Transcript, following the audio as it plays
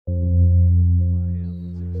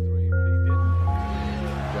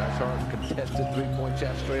Contested three-point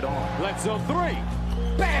shot straight on. Bledsoe three.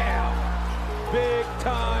 Bam! Big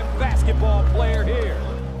time basketball player here.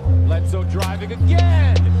 Bledsoe driving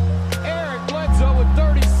again. Eric Bledsoe with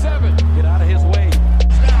 37. Get out of his way.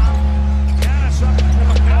 Giannis up to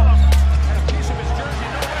McCollum. And a piece of his jersey.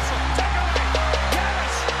 No whistle. Take away.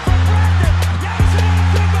 Giannis from Brandon. Giannis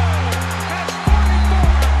Antetokounmpo has 44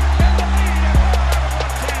 and the lead at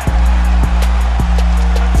 110.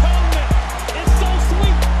 Atonement is so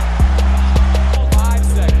sweet. 5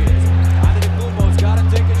 seconds. Antetokounmpo's got to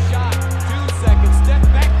take a shot. 2 seconds. Step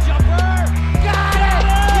back jumper. Got it!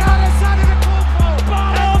 Giannis Antetokounmpo.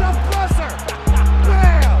 At the buzzer.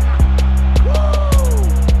 Bam! Woo!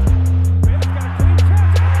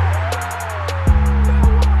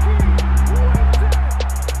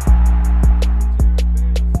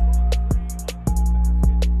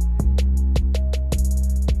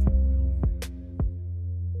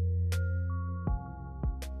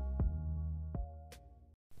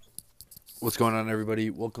 What's going on, everybody?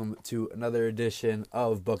 Welcome to another edition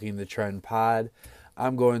of Bucking the Trend Pod.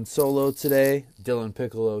 I'm going solo today. Dylan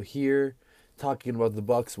Piccolo here, talking about the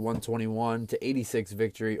Bucks' 121-86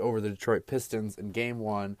 victory over the Detroit Pistons in Game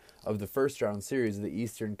 1 of the first-round series of the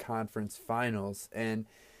Eastern Conference Finals. And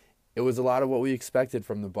it was a lot of what we expected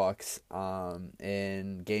from the Bucks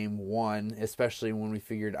in Game 1, especially when we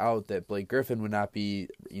figured out that Blake Griffin would not be,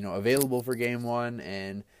 available for Game 1,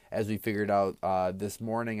 and as we figured out this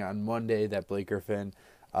morning on Monday that Blake Griffin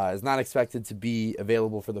is not expected to be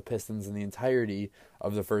available for the Pistons in the entirety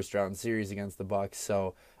of the first-round series against the Bucks.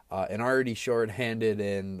 So an already short-handed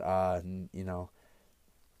and,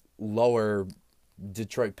 lower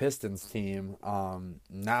Detroit Pistons team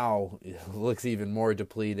now looks even more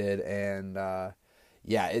depleted. And,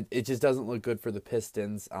 it just doesn't look good for the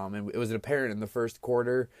Pistons. And it was apparent in the first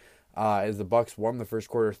quarter as the Bucks won the first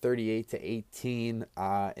quarter 38-18,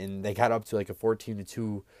 and they got up to like a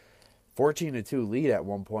 14-2 lead at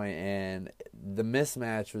one point, and the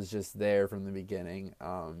mismatch was just there from the beginning.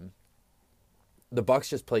 The Bucks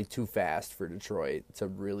just played too fast for Detroit to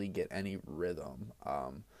really get any rhythm.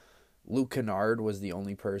 Luke Kennard was the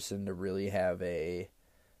only person to really have a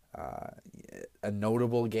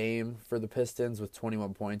notable game for the Pistons with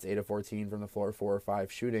 21 points, 8 of 14 from the floor, 4 or 5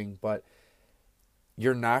 shooting, but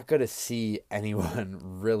you're not going to see anyone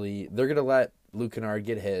really. They're going to let Luke Kennard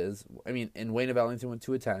get his. I mean, and Wayne Ellington went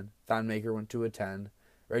 2 of 10. Thon Maker went 2 of 10.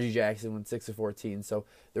 Reggie Jackson went 6 of 14. So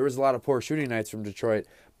there was a lot of poor shooting nights from Detroit.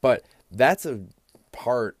 But that's a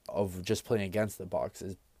part of just playing against the Bucks,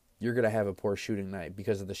 is you're going to have a poor shooting night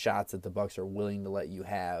because of the shots that the Bucks are willing to let you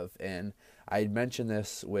have. And I had mentioned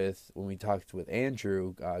this when we talked with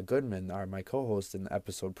Andrew Goodman, my co-host in the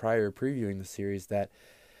episode prior, previewing the series, that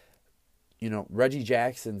Reggie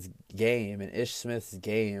Jackson's game and Ish Smith's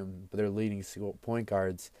game, their leading point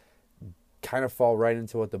guards, kind of fall right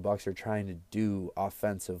into what the Bucks are trying to do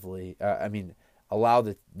offensively. Allow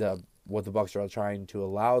what the Bucks are trying to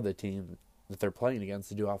allow the team that they're playing against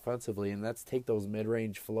to do offensively, and that's take those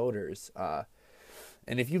mid-range floaters.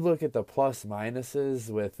 And if you look at the plus minuses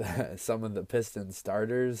with some of the Pistons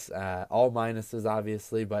starters, all minuses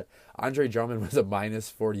obviously, but Andre Drummond was a minus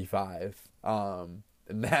 45.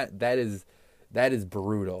 And that is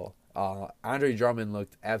brutal. Andre Drummond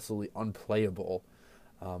looked absolutely unplayable,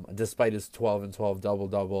 despite his 12 and 12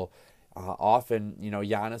 double-double. Often,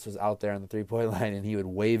 Giannis was out there on the three-point line, and he would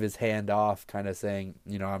wave his hand off, kind of saying,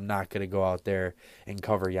 I'm not going to go out there and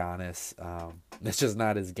cover Giannis. That's just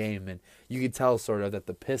not his game. And you could tell sort of that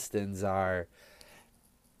the Pistons are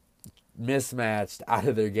mismatched out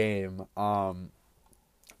of their game.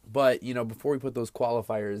 But, before we put those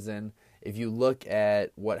qualifiers in, if you look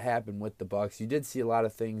at what happened with the Bucks, you did see a lot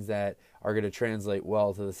of things that are going to translate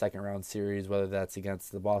well to the second-round series, whether that's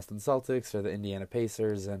against the Boston Celtics or the Indiana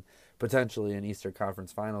Pacers, and potentially an Eastern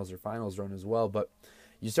Conference Finals or Finals run as well. But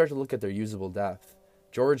you start to look at their usable depth.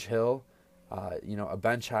 George Hill, a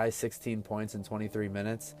bench-high 16 points in 23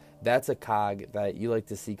 minutes. That's a cog that you like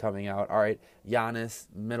to see coming out. All right, Giannis,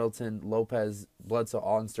 Middleton, Lopez, Bledsoe,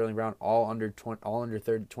 all in Sterling Brown, all under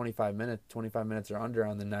 25 minutes. 25 minutes or under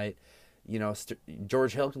on the night.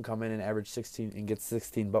 George Hill can come in and average 16 and get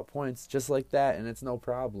 16 points just like that, and it's no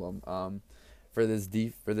problem for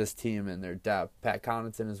this team and their depth. Pat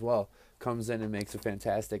Connaughton as well comes in and makes a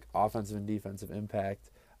fantastic offensive and defensive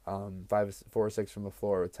impact. 4-6 from the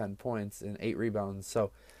floor with 10 points and 8 rebounds.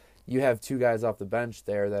 So you have 2 guys off the bench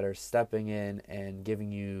there that are stepping in and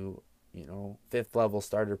giving you, fifth level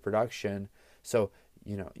starter production. So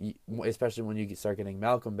especially when you start getting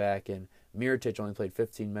Malcolm back, and Mirotic only played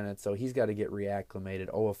 15 minutes, so he's got to get reacclimated.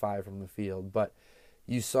 0 of 5 from the field, but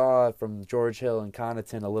you saw from George Hill and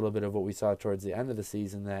Connaughton a little bit of what we saw towards the end of the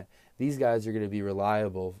season, that these guys are going to be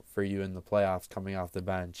reliable for you in the playoffs coming off the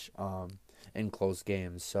bench in close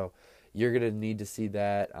games. So you're going to need to see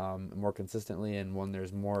that more consistently, and when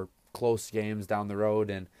there's more close games down the road.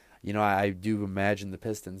 And, I do imagine the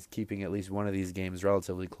Pistons keeping at least one of these games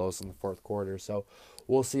relatively close in the fourth quarter. So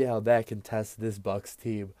we'll see how that can test this Bucks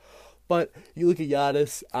team. But you look at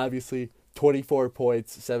Giannis, obviously 24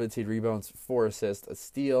 points, 17 rebounds, 4 assists, a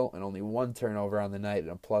steal, and only 1 turnover on the night,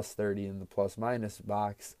 and a plus 30 in the plus-minus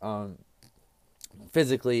box.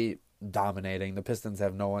 Physically dominating. The Pistons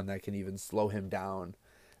have no one that can even slow him down.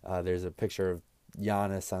 There's a picture of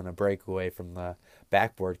Giannis on a breakaway from the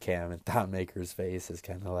backboard cam, and Thon Maker's face is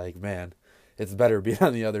kind of like, man, it's better being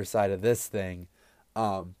on the other side of this thing.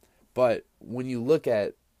 But when you look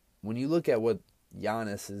at what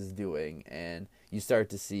Giannis is doing, and you start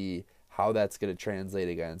to see how that's going to translate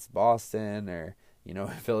against Boston or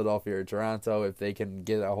Philadelphia or Toronto, if they can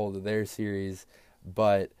get a hold of their series.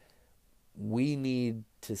 But we need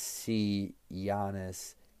to see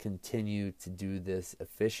Giannis continue to do this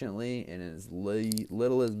efficiently in as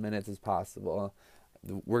little as minutes as possible.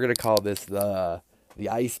 We're going to call this the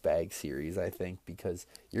ice bag series, I think, because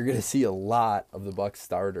you're going to see a lot of the Bucks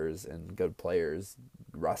starters and good players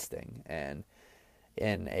rusting. And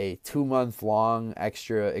in a 2-month-long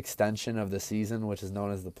extra extension of the season, which is known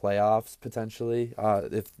as the playoffs, potentially,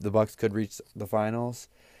 if the Bucks could reach the finals,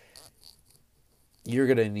 you're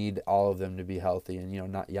going to need all of them to be healthy. And,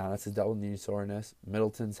 not Giannis has dealt with knee soreness.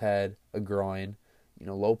 Middleton's had a groin.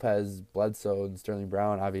 Lopez, Bledsoe, and Sterling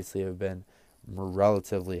Brown obviously have been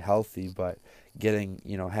relatively healthy, but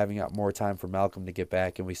having up more time for Malcolm to get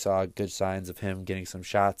back, and we saw good signs of him getting some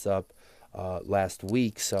shots up last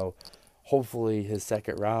week. So hopefully his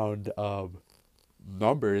second round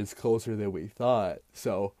number is closer than we thought.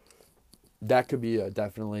 So that could be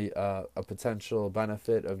definitely a potential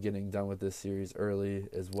benefit of getting done with this series early,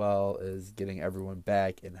 as well as getting everyone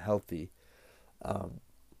back and healthy.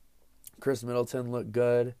 Chris Middleton looked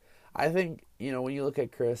good. I think, when you look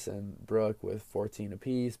at Chris and Brooke with 14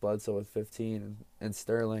 apiece, Bledsoe with 15, and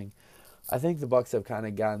Sterling, I think the Bucks have kind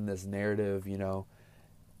of gotten this narrative,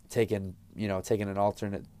 taking an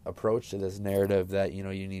alternate approach to this narrative that, you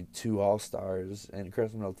need 2 all-stars, and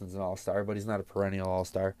Chris Middleton's an all-star, but he's not a perennial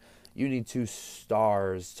all-star. You need 2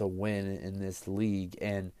 stars to win in this league,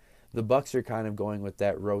 and the Bucks are kind of going with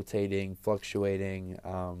that rotating, fluctuating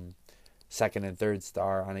second and third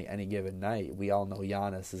star on any given night. We all know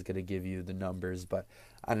Giannis is going to give you the numbers, but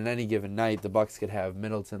on any given night, the Bucks could have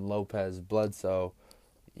Middleton, Lopez, Bledsoe,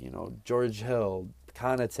 George Hill,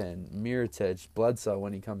 Connaughton, Mirotic, Bledsoe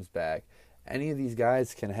when he comes back. Any of these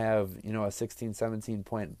guys can have, a 16, 17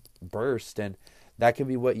 point burst, and that could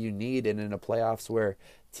be what you need. And in the playoffs where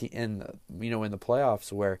in the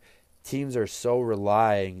playoffs where teams are so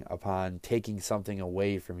relying upon taking something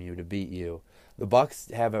away from you to beat you, the Bucks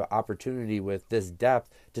have an opportunity with this depth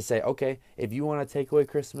to say, okay, if you want to take away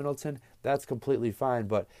Chris Middleton, that's completely fine,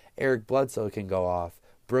 but Eric Bledsoe can go off,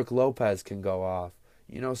 Brooke Lopez can go off,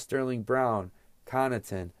 Sterling Brown,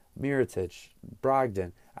 Connaughton, Mirotic,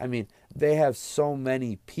 Brogdon. I mean, they have so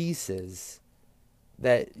many pieces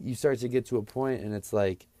that you start to get to a point and it's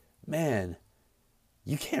like, man,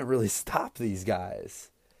 you can't really stop these guys.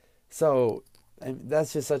 So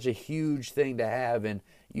that's just such a huge thing to have, and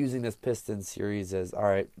using this Pistons series as, all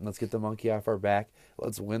right, let's get the monkey off our back,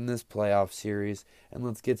 let's win this playoff series, and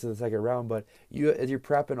let's get to the second round. But as you're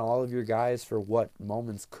prepping all of your guys for what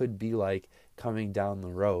moments could be like coming down the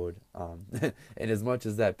road, and as much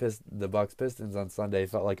as that the Bucks Pistons on Sunday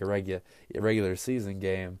felt like a regular season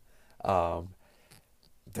game,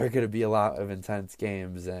 there are going to be a lot of intense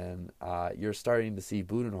games, and you're starting to see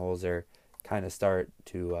Budenholzer kind of start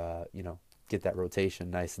to get that rotation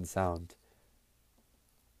nice and sound.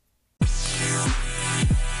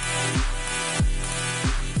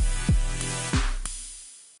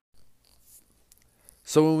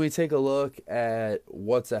 So when we take a look at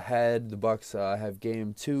what's ahead, the Bucks have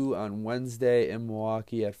Game 2 on Wednesday in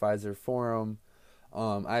Milwaukee at Fiserv Forum.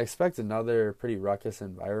 I expect another pretty ruckus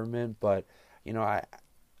environment, but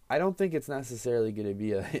I don't think it's necessarily going to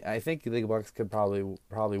be I think the Bucks could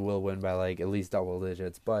probably will win by like at least double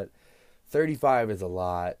digits, but 35 is a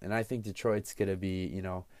lot, and I think Detroit's going to be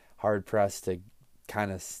hard pressed to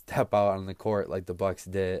kind of step out on the court like the Bucks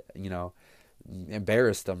did,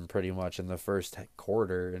 embarrassed them pretty much in the first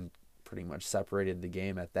quarter and pretty much separated the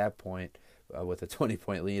game at that point with a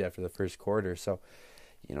 20-point lead after the first quarter. So,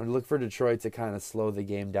 look for Detroit to kind of slow the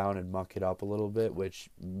game down and muck it up a little bit, which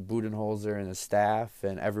Budenholzer and the staff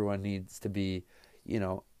and everyone needs to be,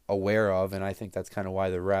 aware of. And I think that's kind of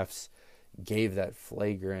why the refs gave that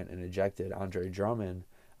flagrant and ejected Andre Drummond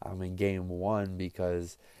in Game 1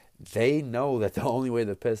 because they know that the only way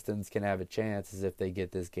the Pistons can have a chance is if they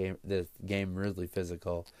get this game really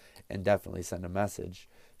physical and definitely send a message.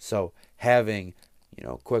 So having,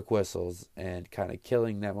 quick whistles and kind of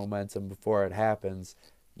killing that momentum before it happens,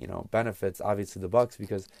 benefits obviously the Bucks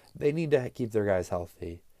because they need to keep their guys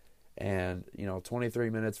healthy. And, 23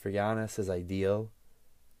 minutes for Giannis is ideal.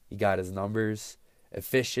 He got his numbers.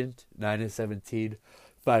 Efficient, 9 of 17,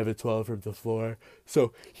 5 of 12 from the floor.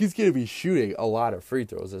 So he's going to be shooting a lot of free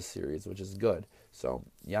throws this series, which is good. So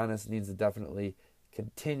Giannis needs to definitely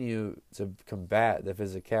continue to combat the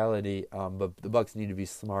physicality, but the Bucks need to be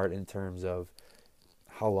smart in terms of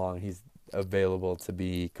how long he's available to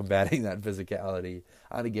be combating that physicality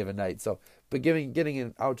on a given night. So, but getting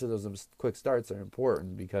him out to those quick starts are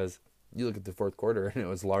important because you look at the fourth quarter and it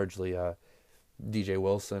was largely DJ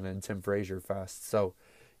Wilson and Tim Frazier fest. So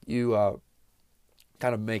you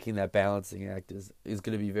kind of making that balancing act is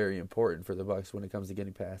going to be very important for the Bucks when it comes to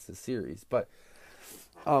getting past this series. But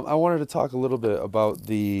I wanted to talk a little bit about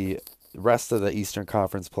the rest of the Eastern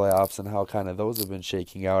Conference playoffs and how kind of those have been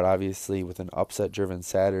shaking out, obviously with an upset-driven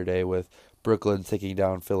Saturday with Brooklyn taking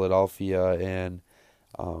down Philadelphia and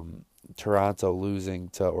Toronto losing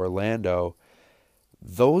to Orlando.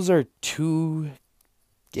 Those are two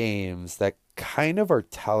games that kind of are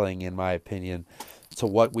telling, in my opinion, to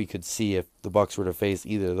what we could see if the Bucks were to face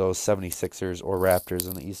either of those 76ers or Raptors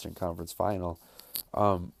in the Eastern Conference Final.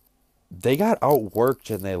 They got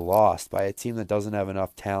outworked and they lost by a team that doesn't have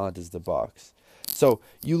enough talent as the Bucks. So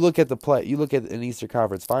you look at an Eastern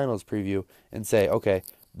Conference Finals preview and say, okay,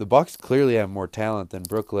 the Bucks clearly have more talent than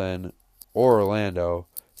Brooklyn or Orlando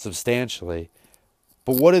substantially.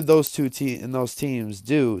 But what did those those teams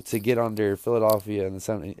do to get under Philadelphia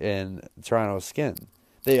and Toronto's skin?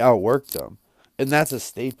 They outworked them, and that's a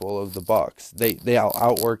staple of the Bucks. They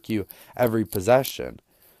outwork you every possession.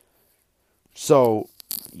 So,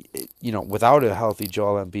 without a healthy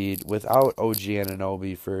Joel Embiid, without OG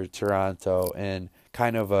Anunoby for Toronto, and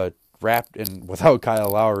kind of and without Kyle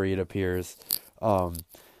Lowry, it appears,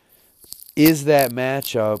 is that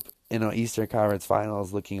matchup in an Eastern Conference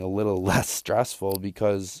Finals looking a little less stressful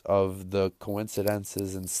because of the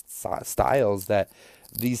coincidences and styles that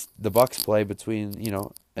the Bucks play between,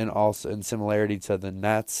 and also in similarity to the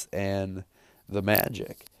Nets and the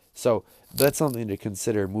Magic. So that's something to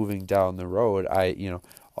consider moving down the road.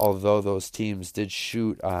 Although those teams did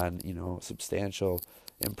shoot on, substantial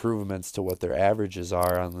improvements to what their averages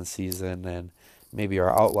are on the season and maybe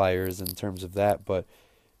are outliers in terms of that, but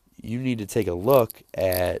you need to take a look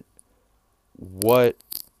at what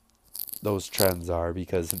those trends are,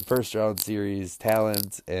 because in first round series,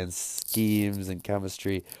 talent and schemes and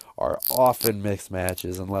chemistry are often mixed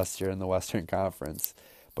matches unless you're in the Western Conference.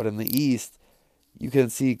 But in the East, you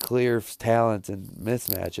can see clear talent and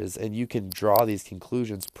mismatches, and you can draw these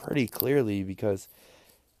conclusions pretty clearly because,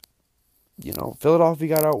 Philadelphia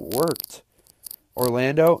got outworked.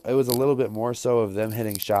 Orlando, it was a little bit more so of them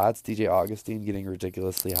hitting shots, DJ Augustine getting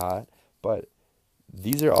ridiculously hot, but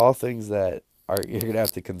these are all things that you're going to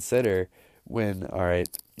have to consider when, all right,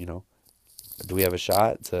 do we have a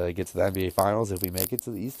shot to get to the NBA Finals if we make it to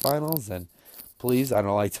the East Finals? And please, I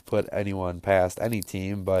don't like to put anyone past any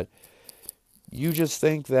team, but you just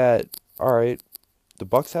think that, all right, the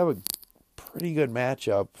Bucks have a pretty good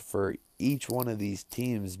matchup for each one of these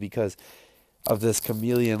teams because of this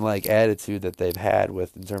chameleon-like attitude that they've had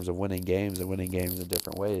in terms of winning games in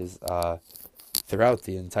different ways throughout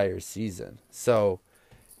the entire season. So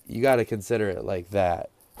you got to consider it like that.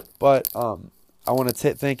 But I want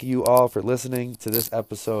to thank you all for listening to this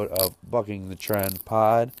episode of Bucking the Trend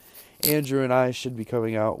Pod. Andrew and I should be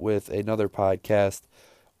coming out with another podcast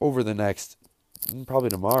over the next, probably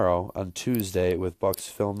tomorrow, on Tuesday with Bucks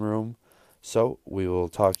Film Room. So we will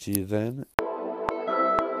talk to you then.